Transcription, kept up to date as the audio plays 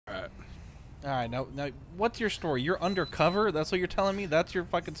All right, now, what's your story? You're undercover? That's what you're telling me? That's your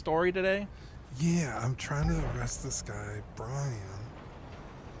fucking story today? Yeah, I'm trying to arrest this guy, Brian.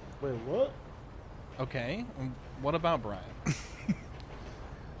 Wait, what? Okay, what about Brian?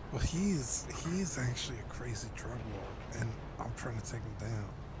 Well, he's actually a crazy drug lord, and I'm trying to take him down.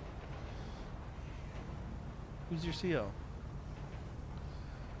 Who's your CO?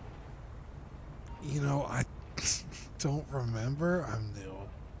 You know, I don't remember. I'm new.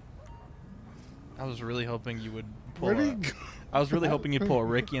 I was really hoping you would pull Where'd he go? I was really hoping you'd pull a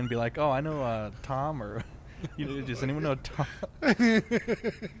Ricky and be like, oh, I know Tom, or does anyone know Tom?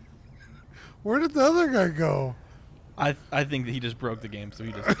 Where did the other guy go? I think that he just broke the game, so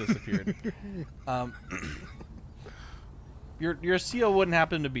he just disappeared. Your CO wouldn't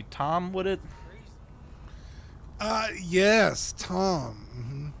happen to be Tom, would it? Yes,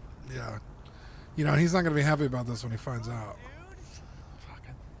 Tom. Yeah. You know, he's not going to be happy about this when he finds out.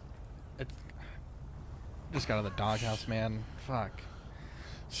 Fuck. Just got out of the doghouse, man. Fuck.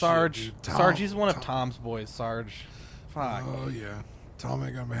 Sarge. Shit, dude. Sarge, he's one of Tom's boys, Sarge. Fuck. Oh, yeah. Tom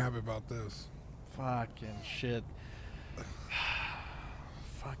ain't going to be happy about this. Fucking shit.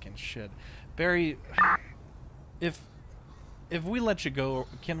 Fucking shit. Barry, if we let you go,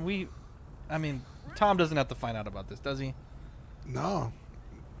 can we... I mean, Tom doesn't have to find out about this, does he? No.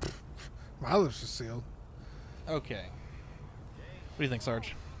 My lips are sealed. Okay. What do you think,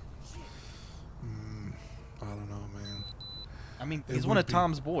 Sarge? I don't know, man. I mean, he's one of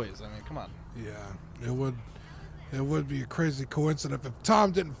Tom's boys. I mean, come on. Yeah, it would be a crazy coincidence if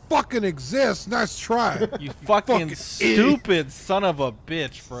Tom didn't fucking exist. Nice try. You fucking stupid son of a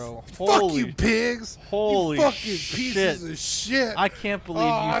bitch, bro. Fuck you, pigs. Holy you fucking shit. pieces of shit. I can't believe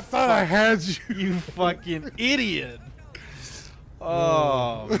you. I thought I had you. You fucking idiot.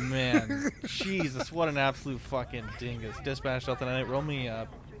 Oh, man. Jesus, what an absolute fucking dingus. Dispatch Delta 98. Roll me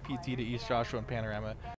PT to East Joshua and Panorama.